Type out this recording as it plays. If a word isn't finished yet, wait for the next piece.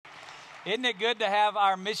Isn't it good to have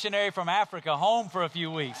our missionary from Africa home for a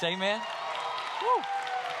few weeks? Amen? Woo.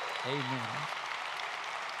 Amen.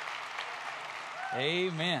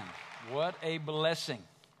 Amen. What a blessing.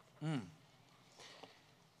 Wow.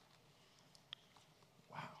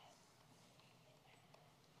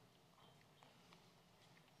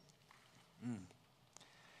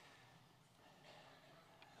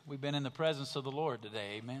 We've been in the presence of the Lord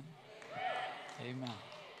today. Amen. Amen.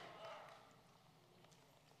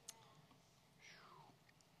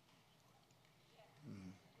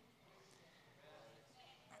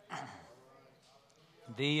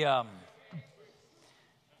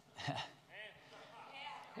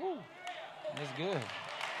 That's good.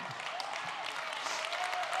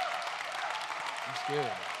 That's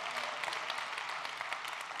good.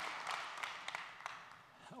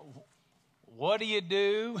 What do you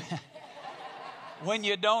do when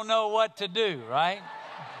you don't know what to do, right?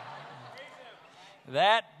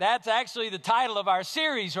 That's actually the title of our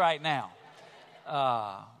series right now.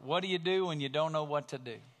 What do you do when you don't know what to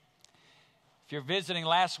do? If you're visiting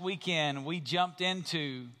last weekend, we jumped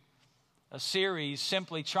into a series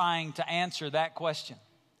simply trying to answer that question.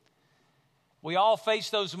 We all face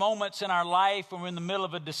those moments in our life when we're in the middle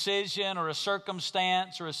of a decision or a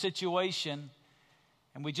circumstance or a situation,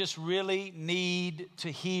 and we just really need to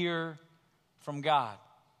hear from God.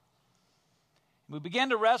 We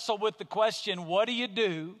begin to wrestle with the question, what do you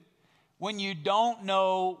do when you don't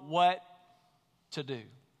know what to do?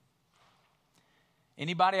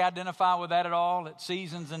 Anybody identify with that at all at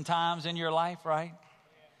seasons and times in your life, right?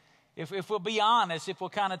 If we'll be honest, if we'll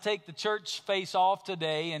kind of take the church face off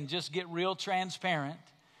today and just get real transparent,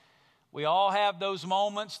 we all have those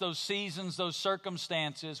moments, those seasons, those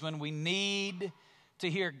circumstances when we need to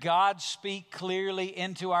hear God speak clearly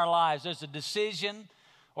into our lives. There's a decision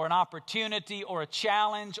or an opportunity or a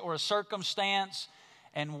challenge or a circumstance,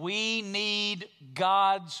 and we need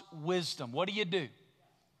God's wisdom. What do you do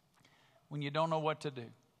when you don't know what to do?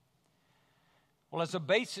 Well, as a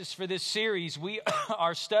basis for this series, we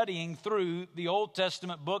are studying through the Old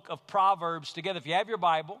Testament book of Proverbs together. If you have your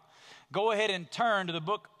Bible, go ahead and turn to the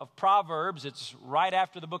book of Proverbs. It's right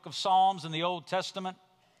after the book of Psalms in the Old Testament.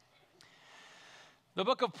 The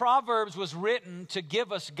book of Proverbs was written to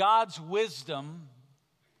give us God's wisdom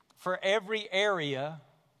for every area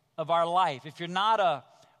of our life. If you're not a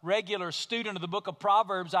regular student of the book of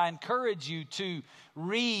Proverbs, I encourage you to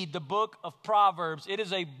read the book of Proverbs. It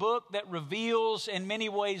is a book that reveals in many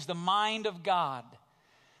ways the mind of God,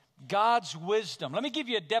 God's wisdom. Let me give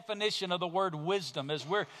you a definition of the word wisdom as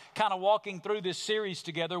we're kind of walking through this series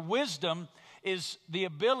together. Wisdom is the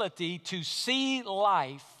ability to see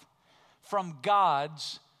life from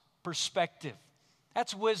God's perspective.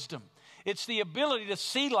 That's wisdom. It's the ability to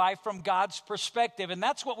see life from God's perspective. And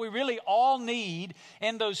that's what we really all need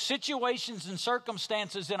in those situations and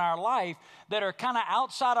circumstances in our life that are kind of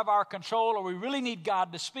outside of our control, or we really need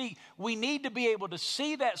God to speak. We need to be able to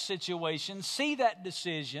see that situation, see that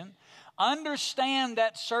decision, understand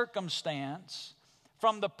that circumstance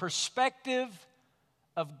from the perspective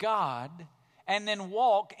of God, and then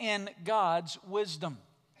walk in God's wisdom.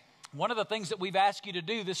 One of the things that we've asked you to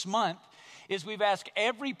do this month is we've asked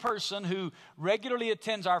every person who regularly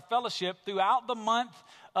attends our fellowship throughout the month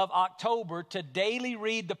of October to daily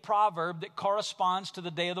read the proverb that corresponds to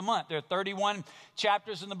the day of the month. There are 31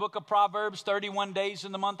 chapters in the book of Proverbs, 31 days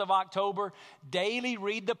in the month of October. Daily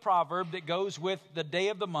read the proverb that goes with the day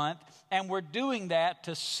of the month, and we're doing that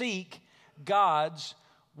to seek God's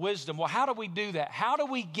wisdom. Well, how do we do that? How do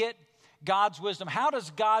we get God's wisdom? How does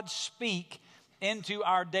God speak into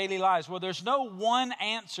our daily lives? Well, there's no one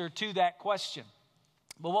answer to that question.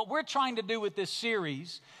 But what we're trying to do with this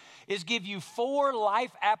series is give you 4 life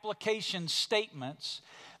application statements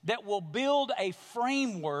that will build a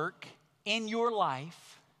framework in your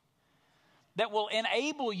life that will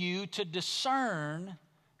enable you to discern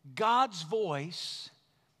God's voice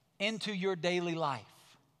into your daily life.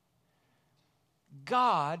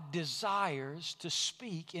 God desires to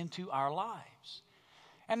speak into our lives.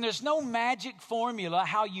 And there's no magic formula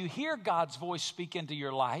how you hear God's voice speak into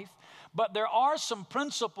your life, but there are some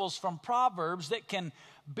principles from Proverbs that can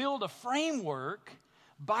build a framework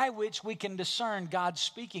by which we can discern God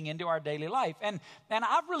speaking into our daily life. And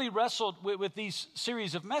I've really wrestled with these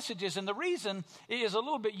series of messages, and the reason is a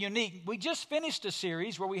little bit unique. We just finished a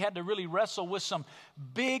series where we had to really wrestle with some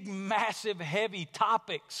big, massive, heavy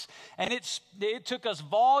topics. And it took us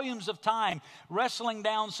volumes of time wrestling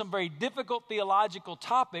down some very difficult theological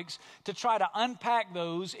topics to try to unpack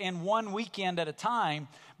those in one weekend at a time.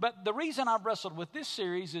 But the reason I've wrestled with this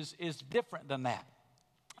series is different than that.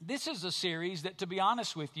 This is a series that, to be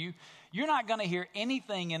honest with you, You're not going to hear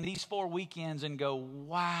anything in these 4 weekends and go,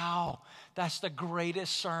 wow, that's the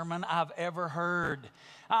greatest sermon I've ever heard.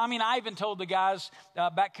 I mean, I even told the guys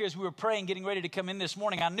back here as we were praying, getting ready to come in this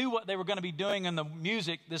morning, I knew what they were going to be doing in the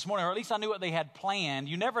music this morning, or at least I knew what they had planned.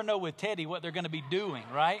 You never know with Teddy what they're going to be doing,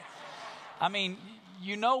 right? I mean,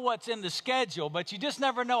 you know what's in the schedule, but you just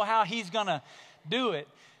never know how he's going to do it.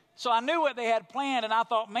 So I knew what they had planned, and I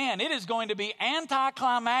thought, man, it is going to be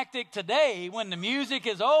anticlimactic today when the music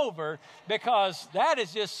is over, because that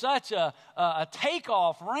is just such a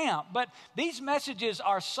takeoff ramp. But these messages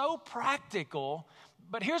are so practical,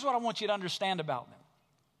 but here's what I want you to understand about them.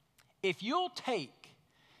 If you'll take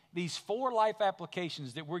these 4 life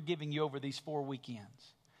applications that we're giving you over these 4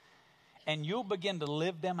 weekends, and you'll begin to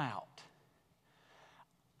live them out,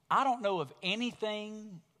 I don't know of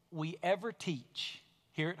anything we ever teach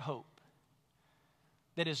here at Hope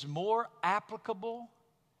that is more applicable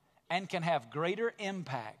and can have greater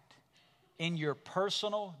impact in your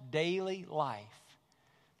personal daily life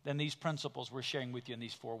than these principles we're sharing with you in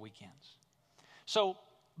these 4 weekends. So,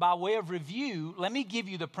 by way of review, let me give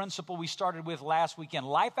you the principle we started with last weekend.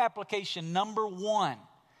 Life application number 1.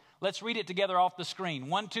 Let's read it together off the screen.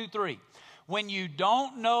 1, 2, 3. When you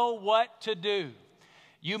don't know what to do,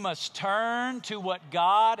 you must turn to what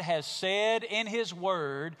God has said in His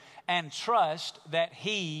Word and trust that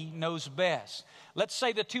He knows best. Let's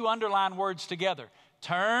say the 2 underlined words together.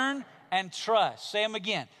 Turn and trust. Say them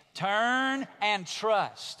again. Turn and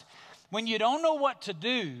trust. When you don't know what to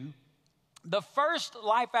do, the first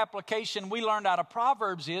life application we learned out of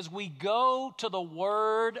Proverbs is we go to the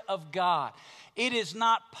Word of God. It is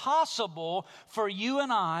not possible for you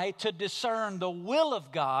and I to discern the will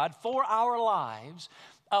of God for our lives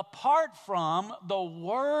apart from the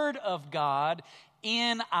Word of God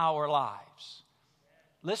in our lives.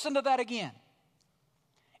 Listen to that again.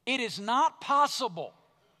 It is not possible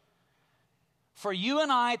for you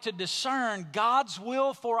and I to discern God's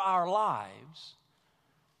will for our lives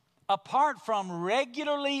apart from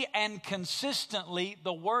regularly and consistently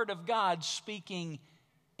the Word of God speaking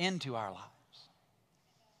into our lives.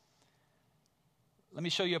 Let me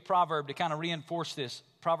show you a proverb to kind of reinforce this.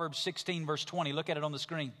 Proverbs 16, verse 20. Look at it on the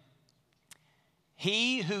screen.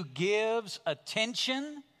 He who gives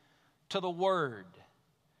attention to the word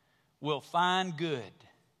will find good,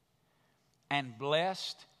 and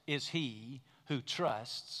blessed is he who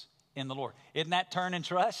trusts in the Lord. Isn't that turn and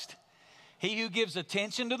trust? He who gives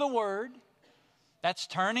attention to the word, that's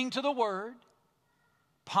turning to the word,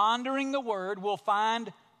 pondering the word, will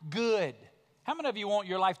find good. How many of you want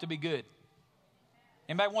your life to be good?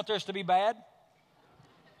 Anybody want theirs to be bad?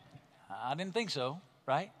 I didn't think so,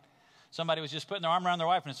 right? Somebody was just putting their arm around their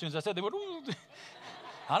wife, and as soon as I said, they would,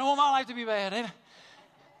 I don't want my life to be bad.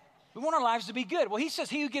 We want our lives to be good. Well, he says,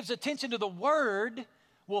 he who gives attention to the word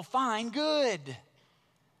will find good.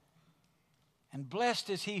 And blessed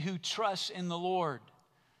is he who trusts in the Lord.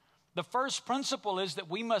 The first principle is that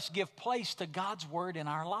we must give place to God's word in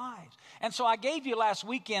our lives. And so I gave you last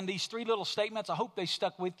weekend these 3 little statements. I hope they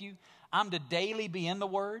stuck with you. I'm to daily be in the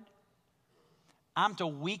word. I'm to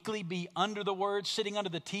weekly be under the word, sitting under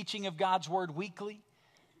the teaching of God's word weekly.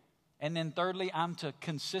 And then thirdly, I'm to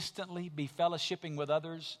consistently be fellowshipping with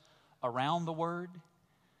others around the word.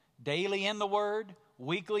 Daily in the word,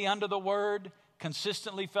 weekly under the word,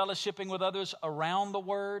 consistently fellowshipping with others around the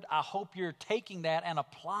word. I hope you're taking that and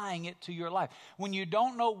applying it to your life. When you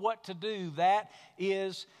don't know what to do, that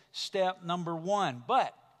is step number 1.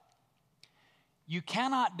 But you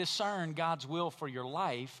cannot discern God's will for your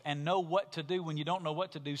life and know what to do when you don't know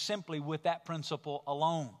what to do simply with that principle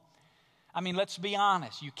alone. I mean, let's be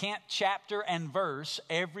honest. You can't chapter and verse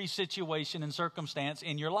every situation and circumstance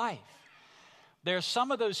in your life. There's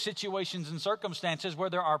some of those situations and circumstances where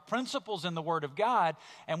there are principles in the Word of God,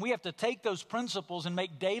 and we have to take those principles and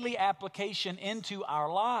make daily application into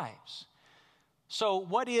our lives. So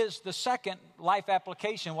what is the second life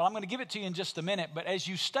application? Well, I'm going to give it to you in just a minute, but as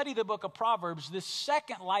you study the book of Proverbs, this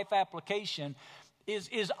second life application is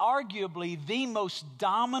arguably the most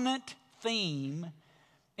dominant theme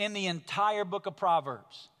in the entire book of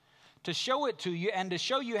Proverbs. To show it to you and to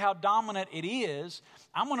show you how dominant it is,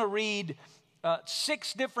 I'm going to read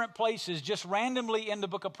 6 different places just randomly in the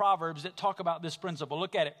book of Proverbs that talk about this principle.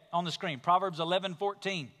 Look at it on the screen. Proverbs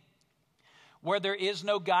 11:14. Where there is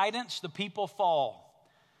no guidance, the people fall.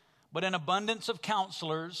 But in abundance of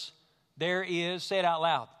counselors, there is, say it out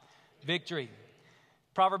loud, victory.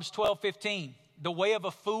 Proverbs 12:15. The way of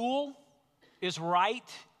a fool is right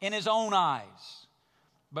in his own eyes.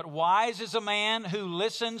 But wise is a man who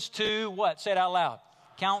listens to what? Say it out loud.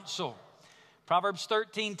 Counsel. Proverbs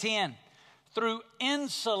 13:10. Through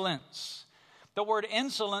insolence, The word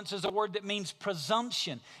insolence is a word that means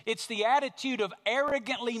presumption. It's the attitude of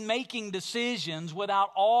arrogantly making decisions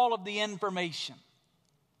without all of the information.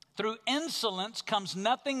 Through insolence comes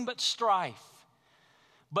nothing but strife.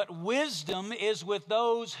 But wisdom is with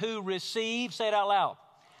those who receive, say it out loud,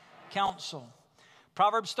 counsel.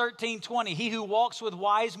 Proverbs 13:20, he who walks with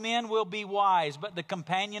wise men will be wise, but the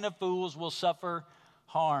companion of fools will suffer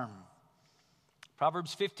harm.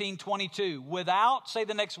 Proverbs 15:22, without, say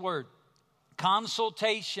the next word,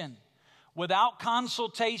 consultation. Without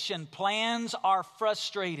consultation, plans are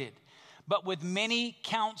frustrated, but with many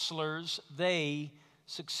counselors, they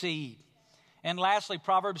succeed. And lastly,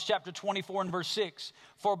 Proverbs chapter 24 and verse 6,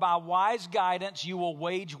 for by wise guidance you will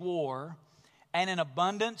wage war, and in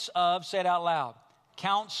abundance of, say it out loud,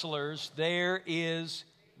 counselors, there is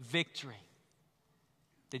victory.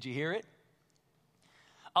 Did you hear it?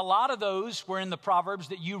 A lot of those were in the Proverbs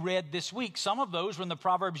that you read this week. Some of those were in the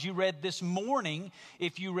Proverbs you read this morning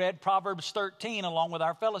if you read Proverbs 13 along with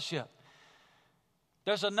our fellowship.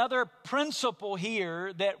 There's another principle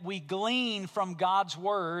here that we glean from God's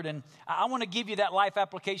Word, and I want to give you that life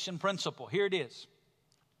application principle. Here it is.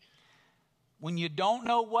 When you don't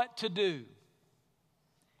know what to do,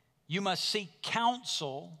 you must seek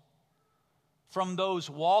counsel from those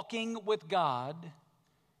walking with God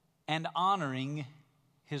and honoring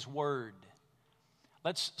His Word.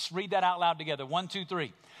 Let's read that out loud together. 1, 2,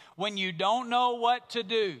 3. When you don't know what to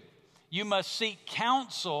do, you must seek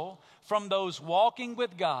counsel from those walking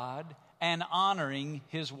with God and honoring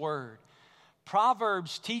His Word.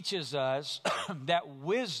 Proverbs teaches us that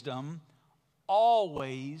wisdom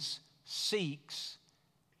always seeks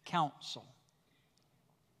counsel.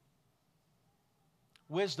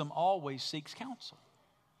 Wisdom always seeks counsel.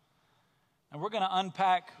 And we're going to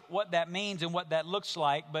unpack what that means and what that looks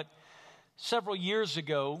like. But several years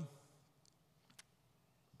ago,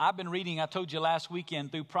 I've been reading, I told you last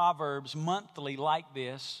weekend, through Proverbs monthly like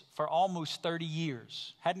this for almost 30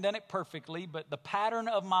 years. Hadn't done it perfectly, but the pattern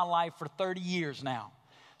of my life for 30 years now,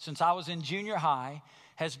 since I was in junior high,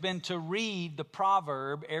 has been to read the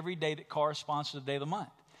proverb every day that corresponds to the day of the month.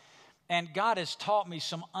 And God has taught me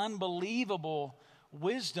some unbelievable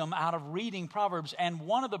wisdom out of reading Proverbs. And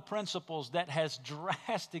one of the principles that has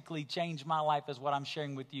drastically changed my life is what I'm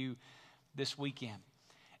sharing with you this weekend.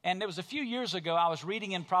 And it was a few years ago, I was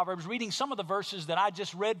reading in Proverbs, reading some of the verses that I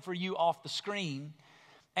just read for you off the screen.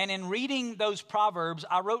 And in reading those Proverbs,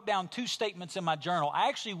 I wrote down 2 statements in my journal. I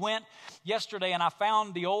actually went yesterday and I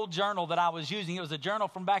found the old journal that I was using. It was a journal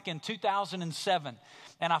from back in 2007.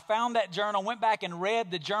 And I found that journal, went back and read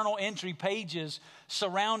the journal entry pages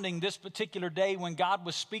surrounding this particular day when God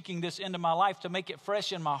was speaking this into my life to make it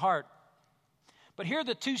fresh in my heart. But here are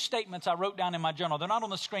the 2 statements I wrote down in my journal. They're not on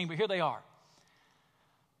the screen, but here they are.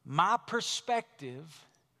 My perspective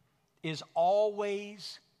is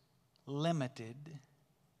always limited.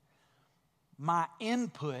 My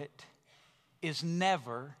input is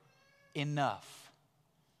never enough.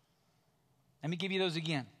 Let me give you those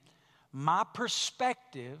again. My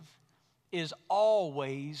perspective is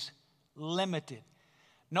always limited.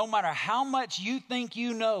 No matter how much you think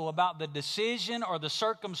you know about the decision or the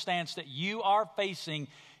circumstance that you are facing,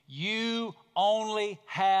 you only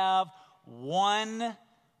have one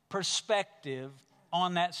perspective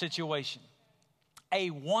on that situation. A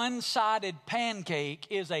one-sided pancake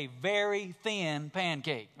is a very thin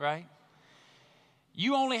pancake, right?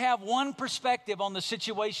 You only have one perspective on the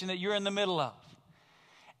situation that you're in the middle of.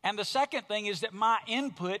 And the second thing is that my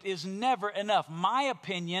input is never enough. My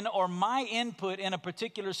opinion or my input in a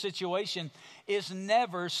particular situation is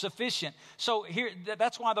never sufficient. So here,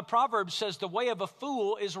 that's why the proverb says the way of a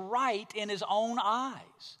fool is right in his own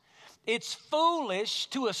eyes. It's foolish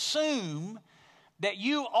to assume that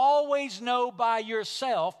you always know by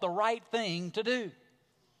yourself the right thing to do.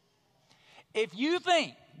 If you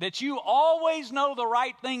think that you always know the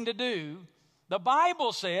right thing to do, the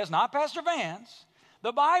Bible says, not Pastor Vance,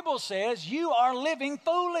 the Bible says you are living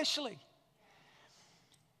foolishly.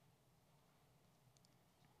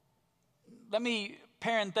 Let me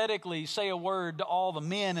parenthetically say a word to all the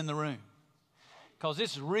men in the room, because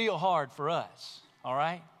this is real hard for us, all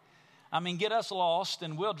right? I mean, get us lost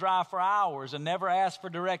and we'll drive for hours and never ask for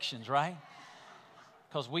directions, right?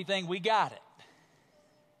 Because we think we got it.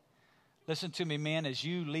 Listen to me, men, as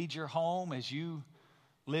you lead your home, as you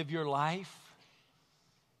live your life,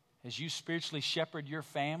 as you spiritually shepherd your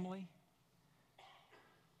family,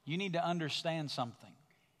 you need to understand something.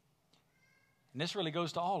 And this really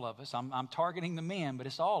goes to all of us. I'm targeting the men, but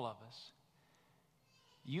it's all of us.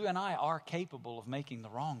 You and I are capable of making the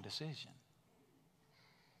wrong decision.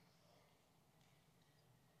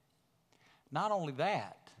 Not only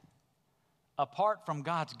that, apart from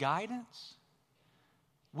God's guidance,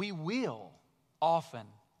 we will often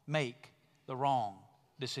make the wrong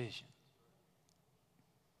decision.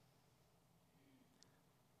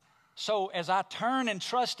 So as I turn and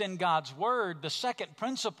trust in God's word, the second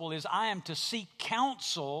principle is I am to seek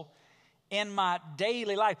counsel in my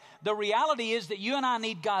daily life. The reality is that you and I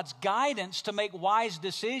need God's guidance to make wise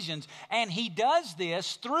decisions. And He does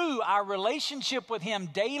this through our relationship with Him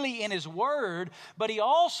daily in His word, but He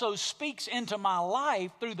also speaks into my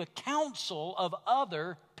life through the counsel of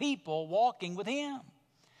other people walking with Him.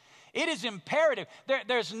 It is imperative.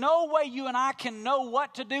 There's no way you and I can know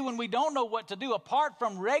what to do when we don't know what to do apart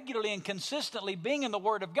from regularly and consistently being in the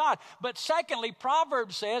Word of God. But secondly,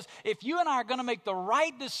 Proverbs says if you and I are going to make the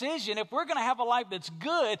right decision, if we're going to have a life that's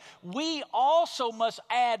good, we also must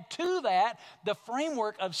add to that the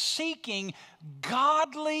framework of seeking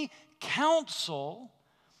godly counsel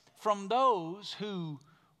from those who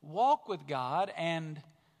walk with God and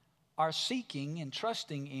are seeking and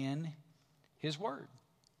trusting in His Word.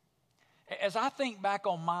 As I think back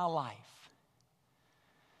on my life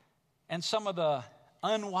and some of the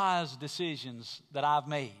unwise decisions that I've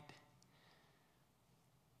made,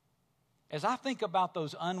 as I think about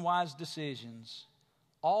those unwise decisions,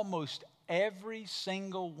 almost every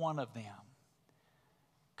single one of them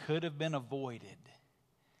could have been avoided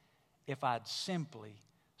if I'd simply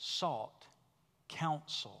sought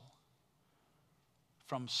counsel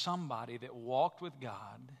from somebody that walked with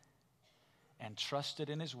God and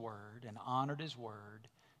trusted in His word and honored His word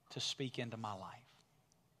to speak into my life.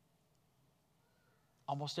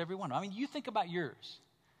 Almost every one. I mean, you think about yours.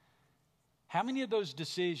 How many of those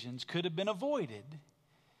decisions could have been avoided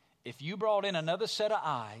if you brought in another set of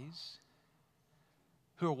eyes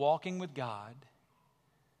who are walking with God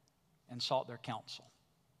and sought their counsel?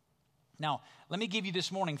 Now, let me give you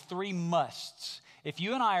this morning 3 musts. If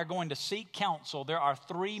you and I are going to seek counsel, there are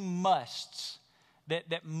 3 musts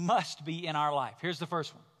that must be in our life. Here's the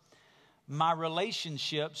first one. My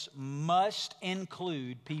relationships must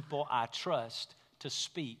include people I trust to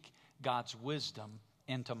speak God's wisdom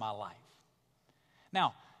into my life.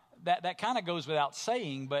 Now, that kind of goes without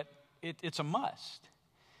saying, but it's a must.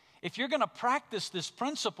 If you're going to practice this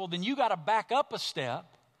principle, then you got to back up a step,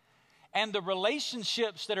 and the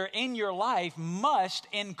relationships that are in your life must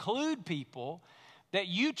include people that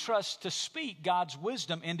you trust to speak God's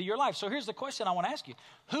wisdom into your life. So here's the question I want to ask you.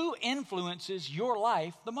 Who influences your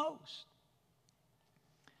life the most?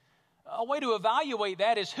 A way to evaluate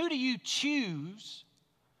that is, who do you choose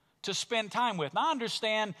to spend time with? Now, I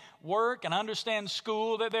understand work and I understand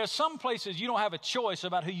school. That there's some places you don't have a choice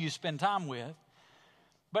about who you spend time with.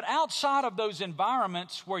 But outside of those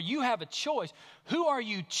environments where you have a choice, who are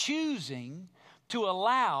you choosing to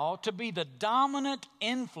allow to be the dominant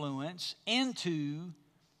influence into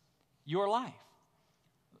your life?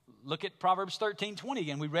 Look at Proverbs 13:20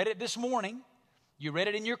 again. We read it this morning. You read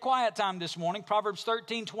it in your quiet time this morning. Proverbs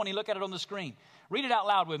 13:20. Look at it on the screen. Read it out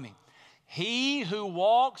loud with me. He who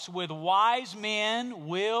walks with wise men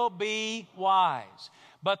will be wise,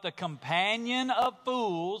 but the companion of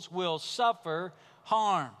fools will suffer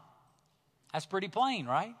harm. That's pretty plain,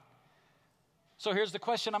 right? So here's the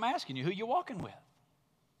question I'm asking you. Who are you walking with?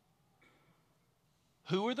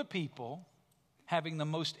 Who are the people having the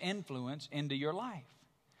most influence into your life?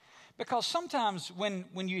 Because sometimes when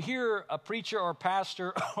you hear a preacher or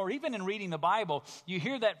pastor, or even in reading the Bible, you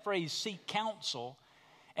hear that phrase, seek counsel.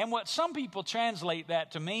 And what some people translate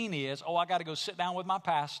that to mean is, I got to go sit down with my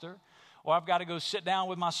pastor, or I've got to go sit down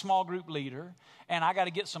with my small group leader, and I got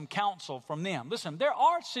to get some counsel from them. Listen, there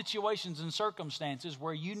are situations and circumstances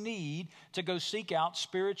where you need to go seek out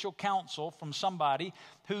spiritual counsel from somebody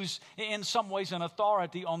who's in some ways an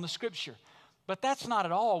authority on the Scripture. But that's not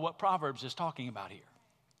at all what Proverbs is talking about here.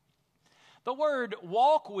 The word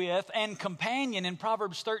walk with and companion in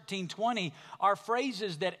Proverbs 13:20 are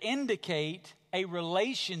phrases that indicate a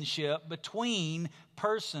relationship between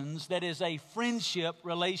persons that is a friendship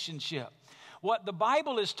relationship. What the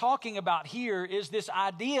Bible is talking about here is this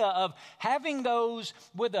idea of having those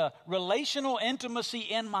with a relational intimacy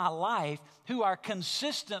in my life who are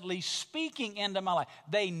consistently speaking into my life.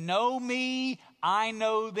 They know me, I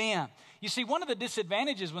know them. You see, one of the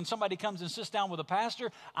disadvantages when somebody comes and sits down with a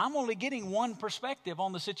pastor, I'm only getting one perspective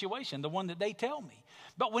on the situation, the one that they tell me.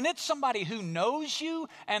 But when it's somebody who knows you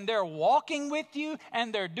and they're walking with you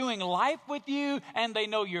and they're doing life with you and they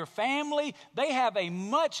know your family, they have a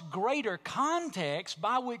much greater context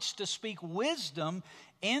by which to speak wisdom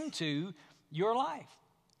into your life.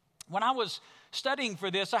 When I was studying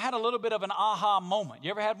for this, I had a little bit of an aha moment.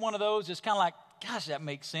 You ever had one of those? It's kind of like, gosh, that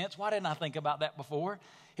makes sense. Why didn't I think about that before?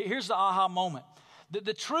 Here's the aha moment.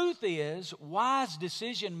 The truth is, wise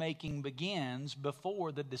decision making begins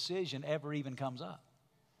before the decision ever even comes up.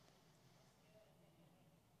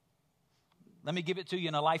 Let me give it to you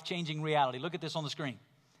in a life-changing reality. Look at this on the screen.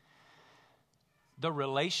 The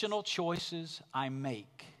relational choices I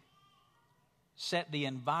make set the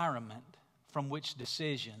environment from which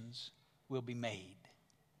decisions will be made.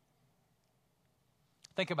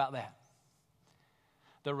 Think about that.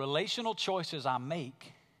 The relational choices I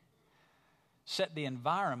make set the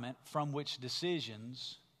environment from which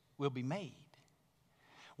decisions will be made.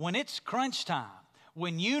 When it's crunch time,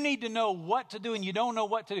 when you need to know what to do and you don't know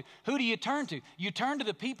what to do, who do you turn to? You turn to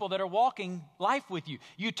the people that are walking life with you.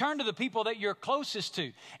 You turn to the people that you're closest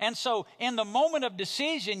to. And so in the moment of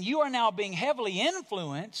decision, you are now being heavily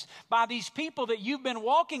influenced by these people that you've been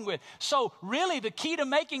walking with. So really the key to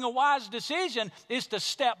making a wise decision is to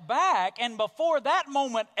step back, and before that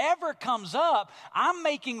moment ever comes up, I'm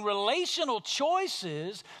making relational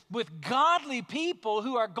choices with godly people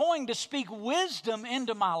who are going to speak wisdom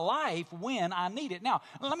into my life when I need it. Now,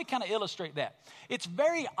 let me kind of illustrate that. It's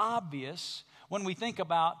very obvious when we think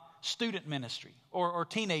about student ministry or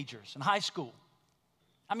teenagers in high school.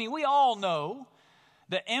 I mean, we all know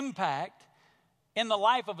the impact in the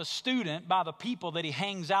life of a student by the people that he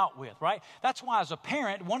hangs out with, right? That's why as a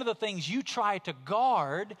parent, one of the things you try to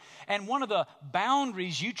guard and one of the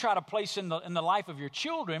boundaries you try to place in the life of your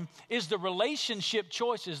children is the relationship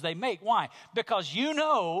choices they make. Why? Because you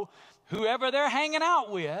know whoever they're hanging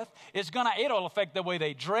out with it'll affect the way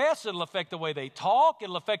they dress, it'll affect the way they talk,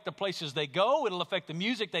 it'll affect the places they go, it'll affect the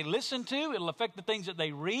music they listen to, it'll affect the things that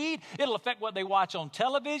they read, it'll affect what they watch on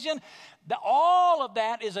television. All of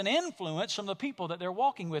that is an influence from the people that they're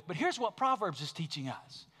walking with. But here's what Proverbs is teaching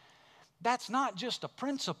us. That's not just a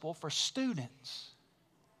principle for students.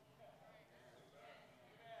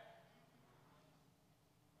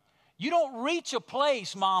 You don't reach a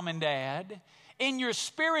place, mom and dad, in your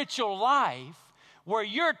spiritual life where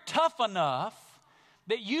you're tough enough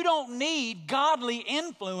that you don't need godly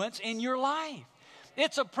influence in your life.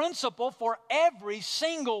 It's a principle for every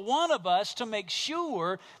single one of us to make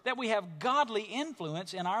sure that we have godly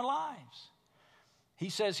influence in our lives. He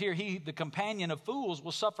says here, the companion of fools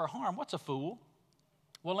will suffer harm. What's a fool?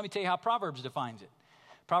 Well, let me tell you how Proverbs defines it.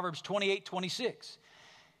 Proverbs 28:26.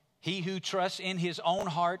 He who trusts in his own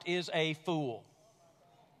heart is a fool.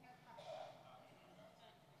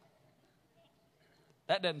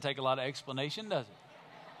 That doesn't take a lot of explanation, does it?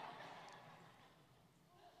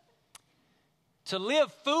 To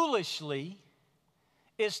live foolishly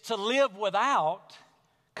is to live without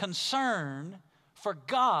concern for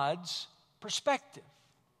God's perspective.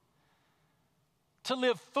 To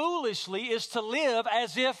live foolishly is to live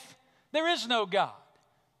as if there is no God.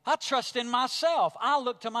 I trust in myself. I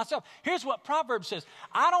look to myself. Here's what Proverbs says.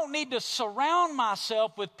 I don't need to surround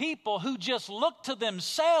myself with people who just look to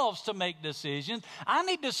themselves to make decisions. I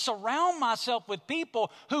need to surround myself with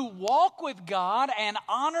people who walk with God and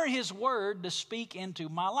honor His word to speak into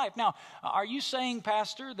my life. Now, are you saying,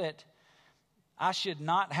 Pastor, that I should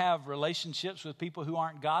not have relationships with people who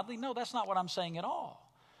aren't godly? No, that's not what I'm saying at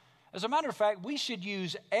all. As a matter of fact, we should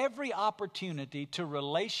use every opportunity to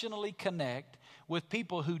relationally connect with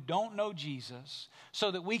people who don't know Jesus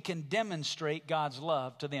so that we can demonstrate God's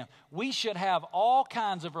love to them. We should have all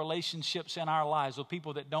kinds of relationships in our lives with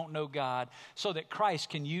people that don't know God so that Christ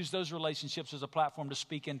can use those relationships as a platform to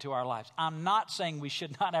speak into our lives. I'm not saying we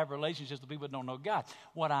should not have relationships with people that don't know God.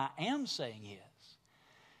 What I am saying is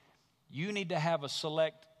you need to have a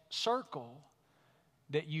select circle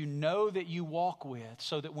that you know that you walk with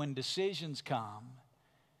so that when decisions come,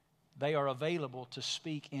 they are available to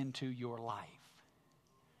speak into your life.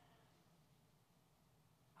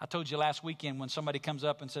 I told you last weekend when somebody comes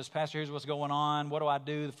up and says, Pastor, here's what's going on. What do I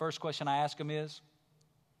do? The first question I ask them is,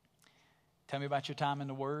 tell me about your time in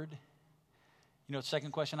the Word. You know what the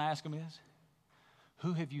second question I ask them is?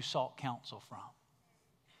 Who have you sought counsel from?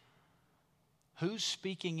 Who's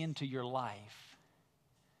speaking into your life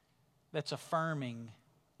that's affirming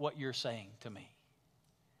what you're saying to me?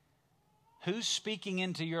 Who's speaking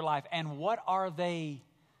into your life and what are they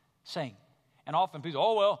saying? And often people,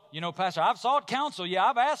 oh, well, you know, Pastor, I've sought counsel. Yeah,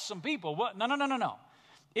 I've asked some people. What? No.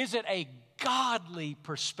 Is it a godly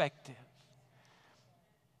perspective?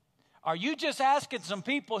 Are you just asking some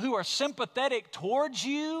people who are sympathetic towards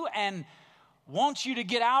you and want you to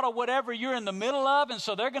get out of whatever you're in the middle of, and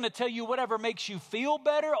so they're going to tell you whatever makes you feel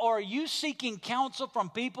better? Or are you seeking counsel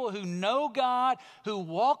from people who know God, who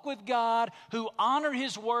walk with God, who honor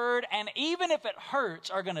His word, and even if it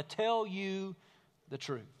hurts, are going to tell you the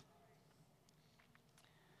truth?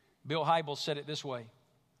 Bill Hybels said it this way: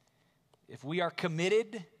 if we are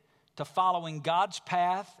committed to following God's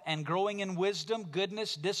path and growing in wisdom,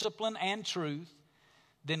 goodness, discipline, and truth,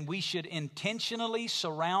 then we should intentionally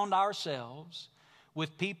surround ourselves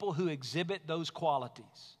with people who exhibit those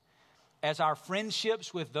qualities. As our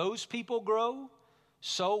friendships with those people grow,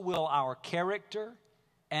 so will our character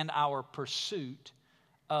and our pursuit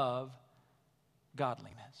of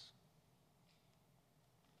godliness.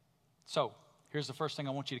 So, here's the first thing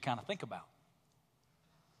I want you to kind of think about.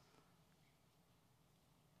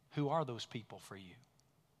 Who are those people for you?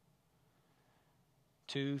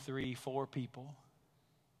 2, 3, 4 people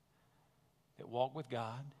that walk with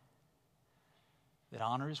God, that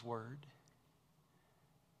honor His Word,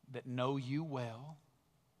 that know you well,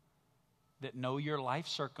 that know your life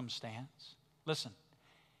circumstance. Listen,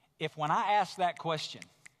 if when I ask that question,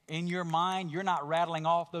 in your mind, you're not rattling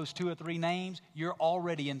off those 2 or 3 names, you're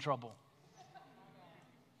already in trouble.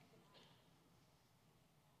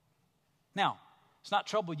 Now, it's not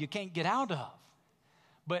trouble you can't get out of,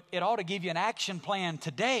 but it ought to give you an action plan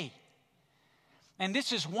today. And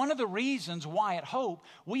this is one of the reasons why at Hope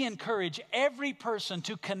we encourage every person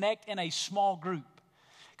to connect in a small group.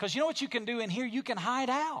 Because you know what you can do in here? You can hide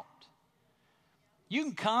out. You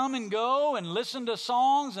can come and go and listen to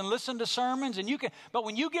songs and listen to sermons, but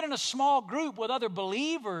when you get in a small group with other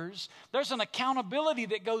believers, there's an accountability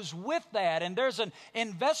that goes with that, and there's an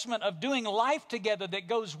investment of doing life together that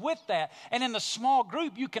goes with that. And in the small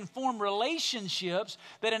group, you can form relationships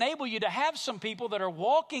that enable you to have some people that are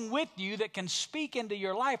walking with you that can speak into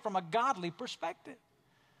your life from a godly perspective.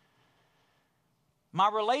 My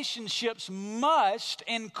relationships must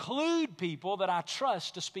include people that I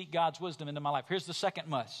trust to speak God's wisdom into my life. Here's the second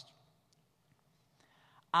must.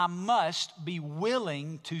 I must be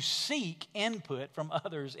willing to seek input from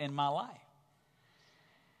others in my life.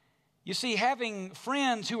 You see, having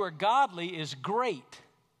friends who are godly is great,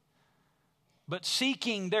 but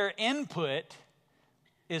seeking their input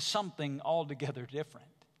is something altogether different.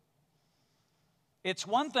 It's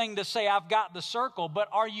one thing to say, I've got the circle, but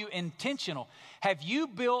are you intentional? Have you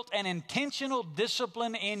built an intentional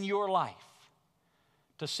discipline in your life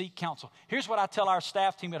to seek counsel? Here's what I tell our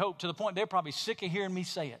staff team at Hope, to the point they're probably sick of hearing me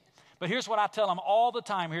say it. But here's what I tell them all the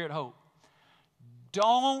time here at Hope.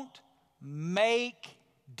 Don't make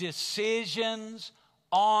decisions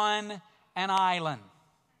on an island.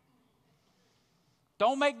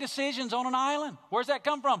 Don't make decisions on an island. Where's that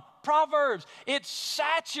come from? Proverbs. It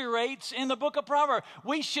saturates in the book of Proverbs.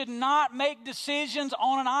 We should not make decisions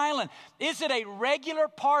on an island. Is it a regular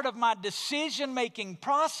part of my decision-making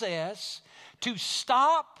process to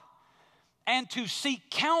stop and to seek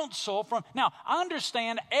counsel from? Now, I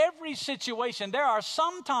understand every situation. There are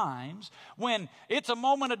some times when it's a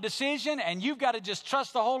moment of decision and you've got to just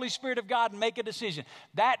trust the Holy Spirit of God and make a decision.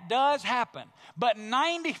 That does happen. But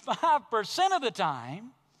 95% of the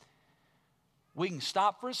time, we can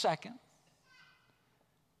stop for a second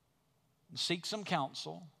and seek some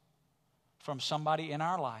counsel from somebody in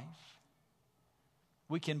our life.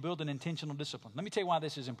 We can build an intentional discipline. Let me tell you why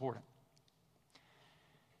this is important.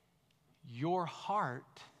 Your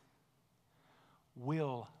heart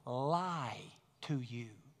will lie to you.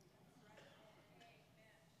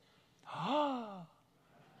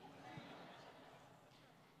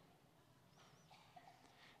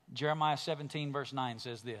 Jeremiah 17 verse 9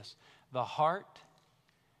 says this: the heart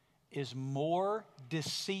is more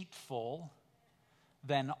deceitful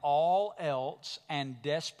than all else and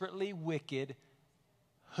desperately wicked.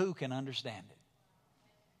 Who can understand it?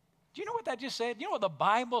 Do you know what that just said? You know what the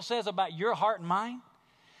Bible says about your heart and mind?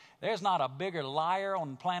 There's not a bigger liar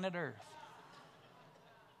on planet Earth.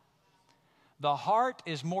 The heart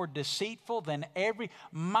is more deceitful than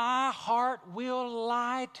my heart will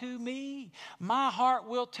lie to me. My heart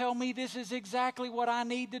will tell me this is exactly what I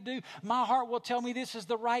need to do. My heart will tell me this is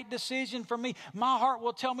the right decision for me. My heart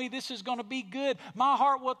will tell me this is going to be good. My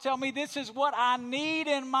heart will tell me this is what I need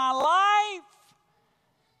in my life.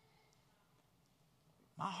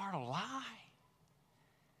 My heart will lie.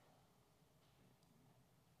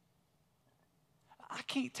 I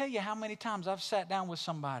can't tell you how many times I've sat down with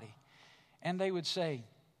somebody and they would say,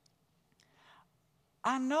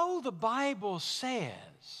 I know the Bible says,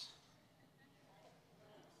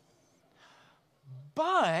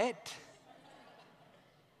 but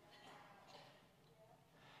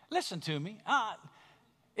listen to me.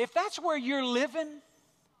 If that's where you're living,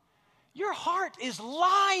 your heart is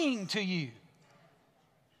lying to you.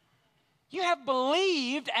 You have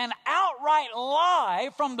believed an outright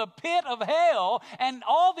lie from the pit of hell, and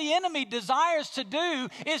all the enemy desires to do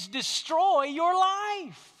is destroy your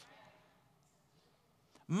life.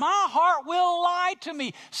 My heart will lie to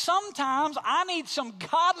me. Sometimes I need some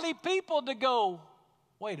godly people to go,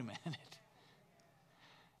 Wait a minute.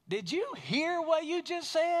 Did you hear what you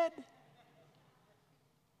just said?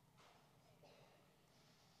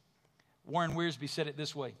 Warren Wiersbe said it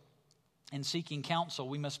this way: in seeking counsel,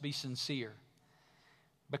 we must be sincere,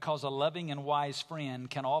 because a loving and wise friend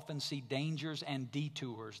can often see dangers and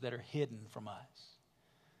detours that are hidden from us.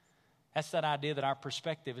 That's that idea that our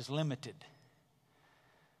perspective is limited.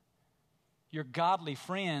 Your godly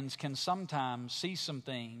friends can sometimes see some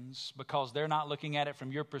things because they're not looking at it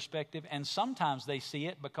from your perspective, and sometimes they see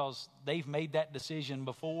it because they've made that decision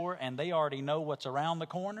before and they already know what's around the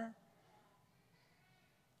corner.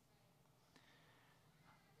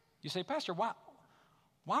 You say, Pastor,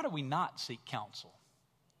 why do we not seek counsel?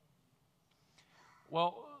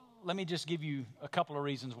 Well, let me just give you a couple of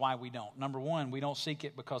reasons why we don't. Number one, we don't seek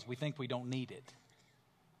it because we think we don't need it.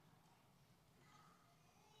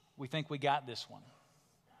 We think we got this one.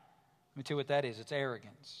 Let me tell you what that is. It's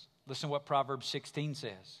arrogance. Listen to what Proverbs 16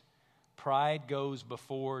 says. Pride goes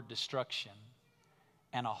before destruction,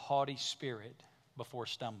 and a haughty spirit before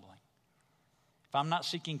stumbling. If I'm not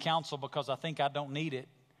seeking counsel because I think I don't need it,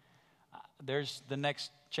 there's the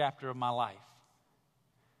next chapter of my life.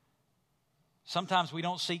 Sometimes we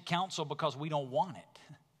don't seek counsel because we don't want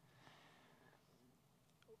it.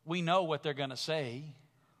 We know what they're going to say.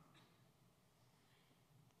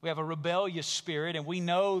 We have a rebellious spirit, and we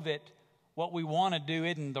know that what we want to do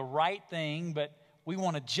isn't the right thing, but we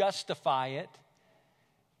want to justify it.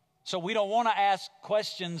 So we don't want to ask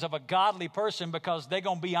questions of a godly person because they're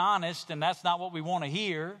going to be honest, and that's not what we want to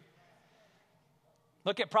hear.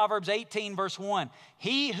 Look at Proverbs 18, verse 1.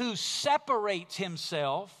 He who separates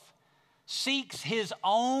himself seeks his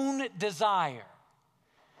own desire.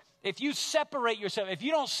 If you separate yourself, if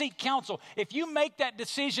you don't seek counsel, if you make that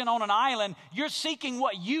decision on an island, you're seeking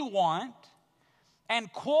what you want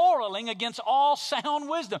and quarreling against all sound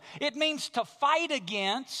wisdom. It means to fight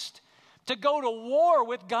against, to go to war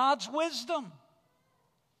with God's wisdom.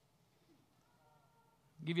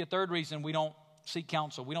 I'll give you a third reason we don't seek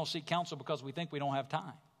counsel. We don't seek counsel because we think we don't have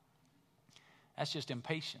time. That's just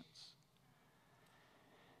impatience.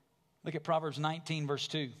 Look at Proverbs 19, verse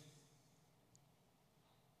 2.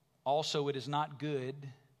 Also, it is not good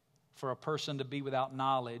for a person to be without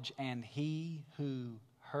knowledge, and he who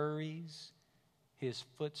hurries his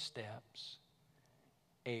footsteps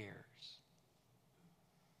errs.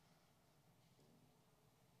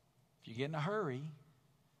 If you get in a hurry,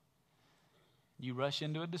 you rush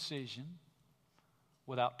into a decision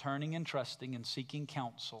without turning and trusting and seeking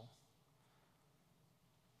counsel,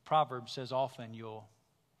 Proverbs says often you'll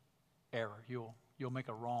err. You'll make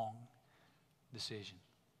a wrong decision.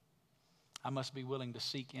 I must be willing to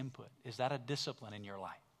seek input. Is that a discipline in your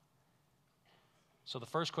life? So the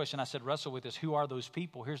first question I said wrestle with is, who are those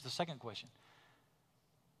people? Here's the second question.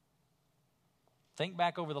 Think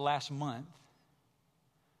back over the last month.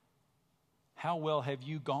 How well have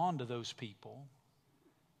you gone to those people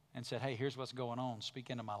and said, hey, here's what's going on. Speak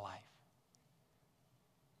into my life.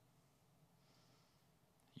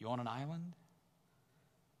 You on an island?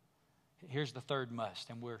 Here's the third must,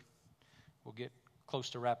 and we'll get close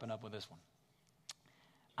to wrapping up with this one.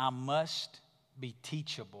 I must be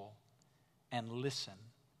teachable and listen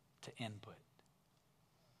to input.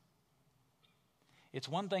 It's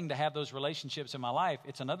one thing to have those relationships in my life.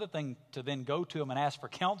 It's another thing to then go to them and ask for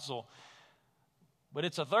counsel. But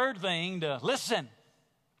it's a third thing to listen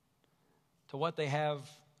to what they have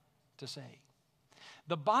to say.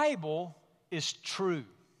 The Bible is true.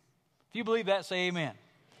 If you believe that, say amen.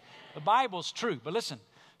 The Bible's true. But listen,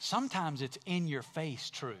 sometimes it's in your face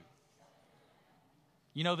true.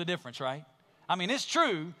 You know the difference, right? I mean, it's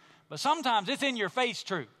true, but sometimes it's in your face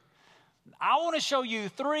true. I want to show you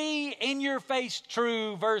 3 in your face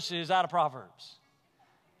true verses out of Proverbs.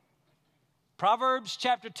 Proverbs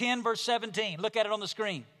chapter 10, verse 17. Look at it on the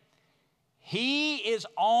screen. He is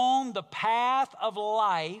on the path of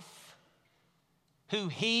life who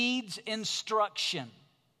heeds instruction.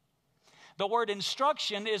 The word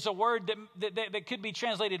instruction is a word that could be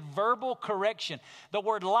translated verbal correction. The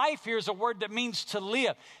word life here is a word that means to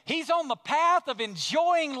live. He's on the path of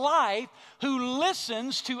enjoying life who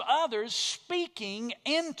listens to others speaking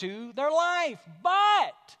into their life.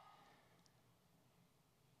 But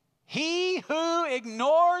he who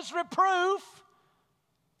ignores reproof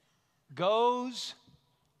goes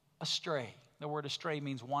astray. The word astray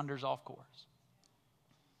means wanders off course.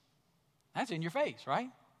 That's in your face, right?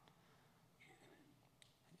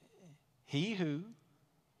 He who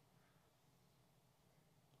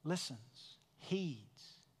listens,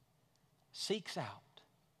 heeds, seeks out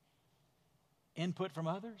input from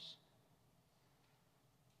others,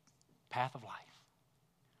 path of life.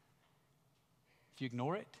 if you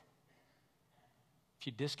ignore it, if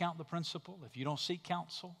you discount the principle, if you don't seek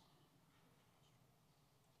counsel,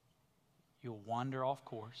 you'll wander off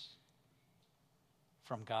course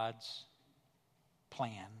from God's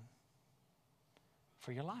plan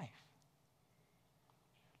for your life.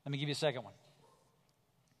 Let me give you a second one.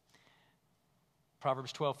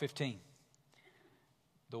 Proverbs 12:15.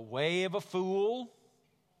 The way of a fool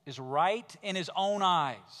is right in his own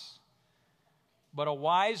eyes, but a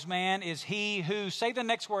wise man is he who, say the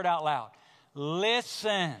next word out loud,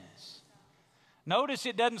 listens. Notice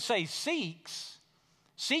it doesn't say seeks.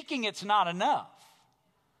 Seeking, it's not enough.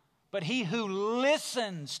 But he who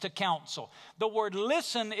listens to counsel. The word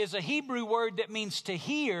listen is a Hebrew word that means to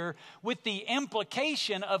hear, with the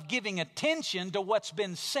implication of giving attention to what's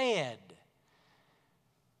been said.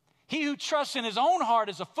 He who trusts in his own heart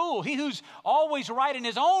is a fool. He who's always right in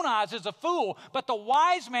his own eyes is a fool. But the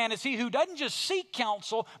wise man is he who doesn't just seek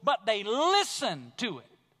counsel, but they listen to it.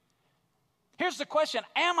 Here's the question: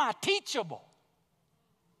 am I teachable?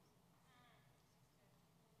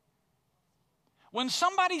 When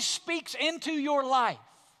somebody speaks into your life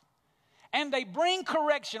and they bring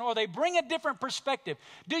correction or they bring a different perspective,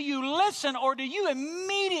 do you listen or do you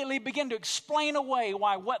immediately begin to explain away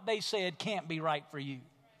why what they said can't be right for you?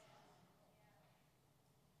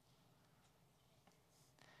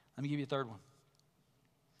 Let me give you a third one.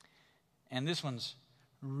 And this one's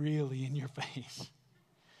really in your face.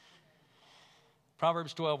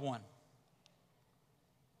 Proverbs 12:1.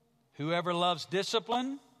 Whoever loves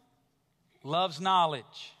discipline loves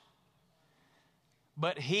knowledge,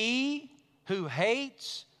 but he who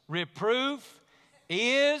hates reproof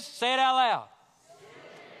is, say it out loud.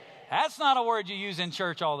 That's not a word you use in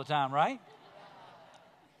church all the time, right?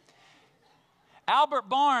 Albert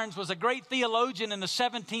Barnes was a great theologian in the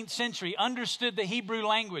 17th century, understood the Hebrew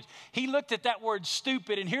language. He looked at that word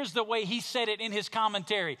stupid, and here's the way he said it in his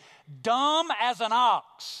commentary: dumb as an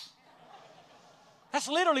ox. That's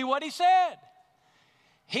literally what he said.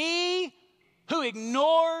 He who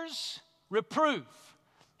ignores reproof,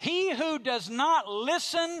 he who does not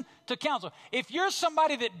listen to counsel. If you're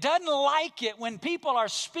somebody that doesn't like it when people are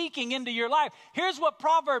speaking into your life, here's what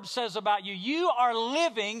Proverbs says about you. You are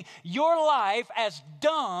living your life as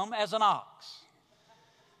dumb as an ox.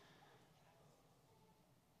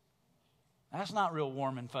 That's not real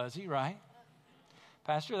warm and fuzzy, right?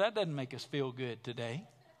 Pastor, that doesn't make us feel good today.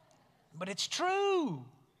 But it's true.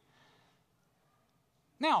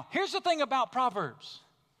 Now, here's the thing about Proverbs.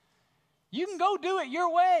 You can go do it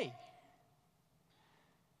your way.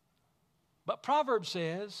 But Proverbs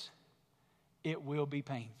says it will be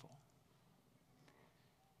painful.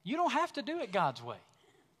 You don't have to do it God's way.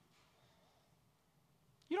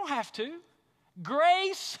 You don't have to.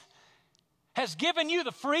 Grace has given you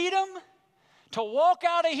the freedom to walk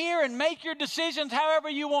out of here and make your decisions however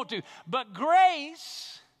you want to. But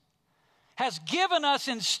grace has given us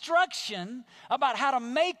instruction about how to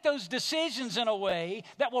make those decisions in a way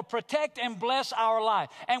that will protect and bless our life.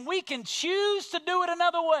 And we can choose to do it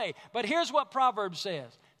another way. But here's what Proverbs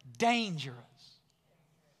says: dangerous.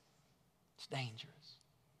 It's dangerous.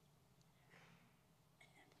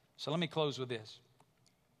 So let me close with this.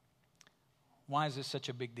 Why is this such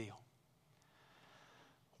a big deal?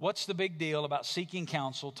 What's the big deal about seeking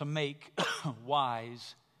counsel to make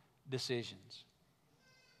wise decisions?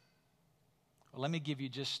 Well, let me give you,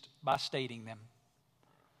 just by stating them,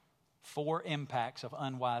 4 impacts of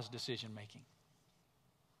unwise decision making.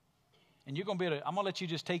 And you're going to be able to, I'm going to let you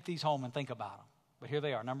just take these home and think about them. But here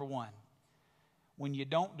they are. Number 1, when you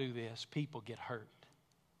don't do this, people get hurt.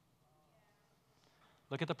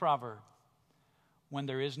 Look at the proverb. When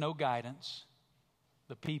there is no guidance,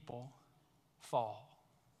 the people fall.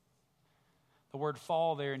 The word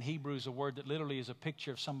fall there in Hebrew is a word that literally is a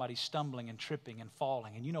picture of somebody stumbling and tripping and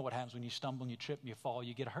falling. And you know what happens when you stumble and you trip and you fall,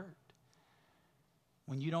 you get hurt.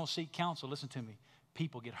 When you don't seek counsel, listen to me,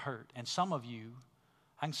 people get hurt. And some of you,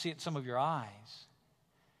 I can see it in some of your eyes,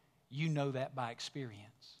 you know that by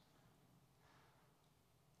experience.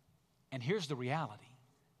 And here's the reality.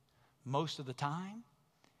 Most of the time,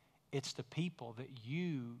 it's the people that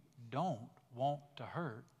you don't want to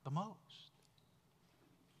hurt the most.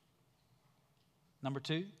 Number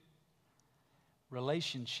 2,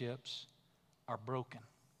 relationships are broken.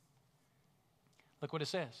 Look what it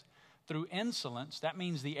says. Through insolence, that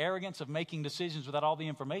means the arrogance of making decisions without all the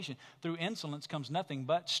information. Through insolence comes nothing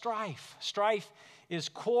but strife. Strife is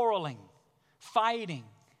quarreling, fighting.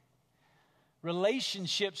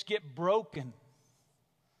 Relationships get broken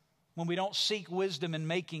when we don't seek wisdom in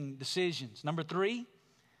making decisions. Number 3,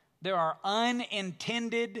 there are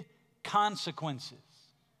unintended consequences.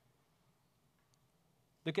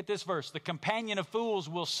 Look at this verse. The companion of fools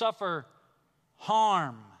will suffer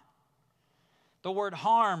harm. The word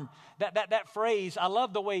harm, that phrase, I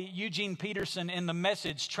love the way Eugene Peterson in The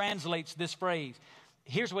Message translates this phrase.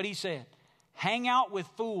 Here's what he said. Hang out with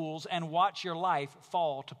fools and watch your life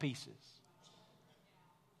fall to pieces.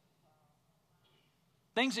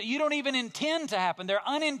 Things that you don't even intend to happen. They're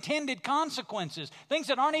unintended consequences. Things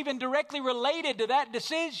that aren't even directly related to that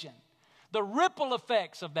decision. The ripple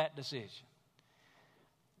effects of that decision.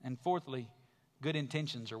 And fourthly, good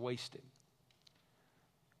intentions are wasted.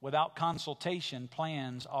 Without consultation,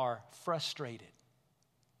 plans are frustrated.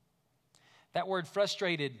 That word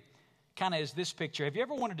frustrated kind of is this picture. Have you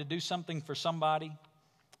ever wanted to do something for somebody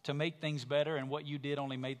to make things better and what you did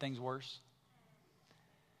only made things worse?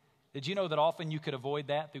 Did you know that often you could avoid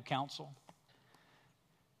that through counsel?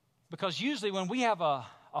 Because usually when we have a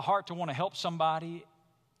heart to want to help somebody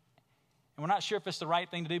and we're not sure if it's the right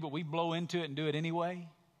thing to do, but we blow into it and do it anyway,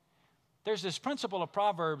 there's this principle of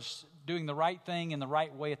Proverbs, doing the right thing in the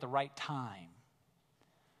right way at the right time.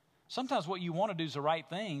 Sometimes what you want to do is the right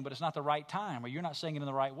thing, but it's not the right time, or you're not saying it in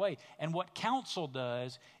the right way. And what counsel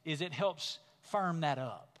does is it helps firm that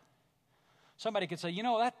up. Somebody could say, you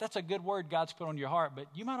know, that's a good word God's put on your heart, but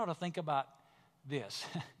you might ought to think about this.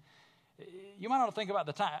 You might ought to think about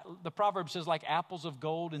the time. The proverb says, like apples of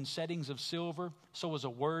gold in settings of silver, so is a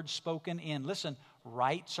word spoken in, listen,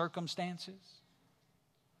 right circumstances.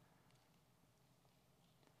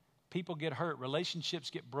 People get hurt.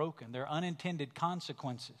 Relationships get broken. There are unintended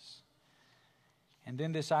consequences. And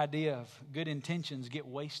then this idea of good intentions get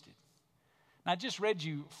wasted. Now, I just read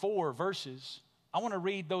you 4 verses. I want to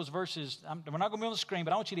read those verses. We're not going to be on the screen,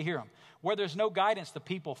 but I want you to hear them. Where there's no guidance, the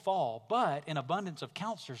people fall. But in abundance of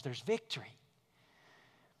counselors, there's victory.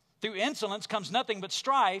 Through insolence comes nothing but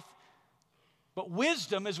strife. But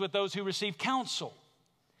wisdom is with those who receive counsel.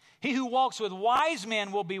 He who walks with wise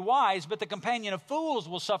men will be wise, but the companion of fools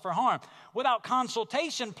will suffer harm. Without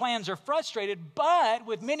consultation, plans are frustrated, but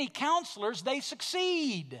with many counselors, they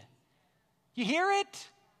succeed. You hear it?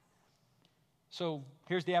 So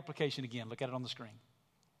here's the application again. Look at it on the screen.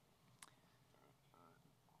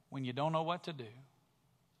 When you don't know what to do,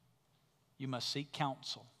 you must seek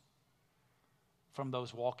counsel from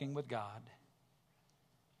those walking with God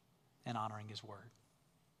and honoring His word.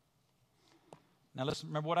 Now listen,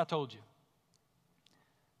 remember what I told you.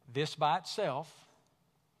 This by itself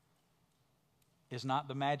is not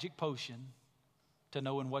the magic potion to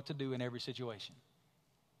knowing what to do in every situation.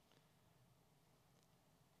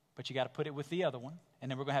 But you got to put it with the other one.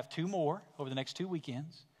 And then we're going to have 2 more over the next 2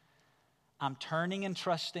 weekends. I'm turning and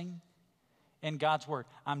trusting in God's word.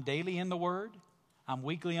 I'm daily in the word. I'm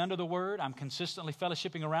weekly under the word. I'm consistently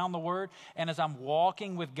fellowshipping around the word. And as I'm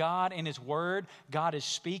walking with God in His word, God is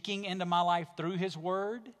speaking into my life through His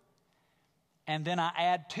word. And then I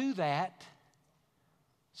add to that,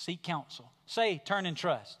 seek counsel. Say, turn and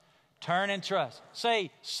trust. Turn and trust.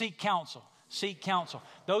 Say, seek counsel. Seek counsel.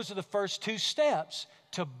 Those are the first 2 steps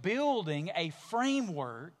to building a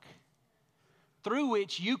framework through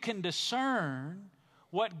which you can discern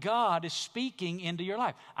what God is speaking into your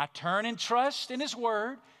life. I turn and trust in His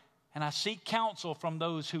word, and I seek counsel from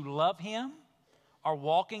those who love Him, are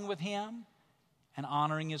walking with Him, and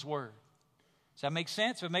honoring His word. Does that make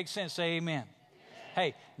sense? If it makes sense, say amen.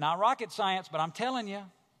 Hey, not rocket science, but I'm telling you,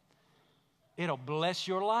 it'll bless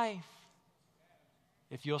your life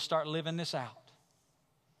if you'll start living this out.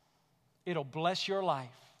 It'll bless your life.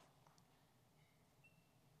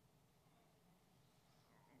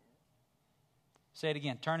 Say it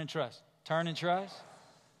again. Turn and trust. Turn and trust.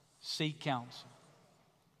 Seek counsel.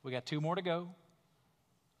 We got 2 more to go.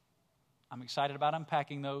 I'm excited about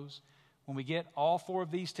unpacking those. When we get all 4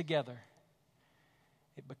 of these together,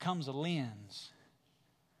 it becomes a lens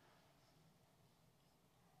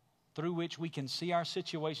through which we can see our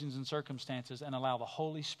situations and circumstances and allow the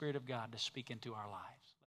Holy Spirit of God to speak into our lives.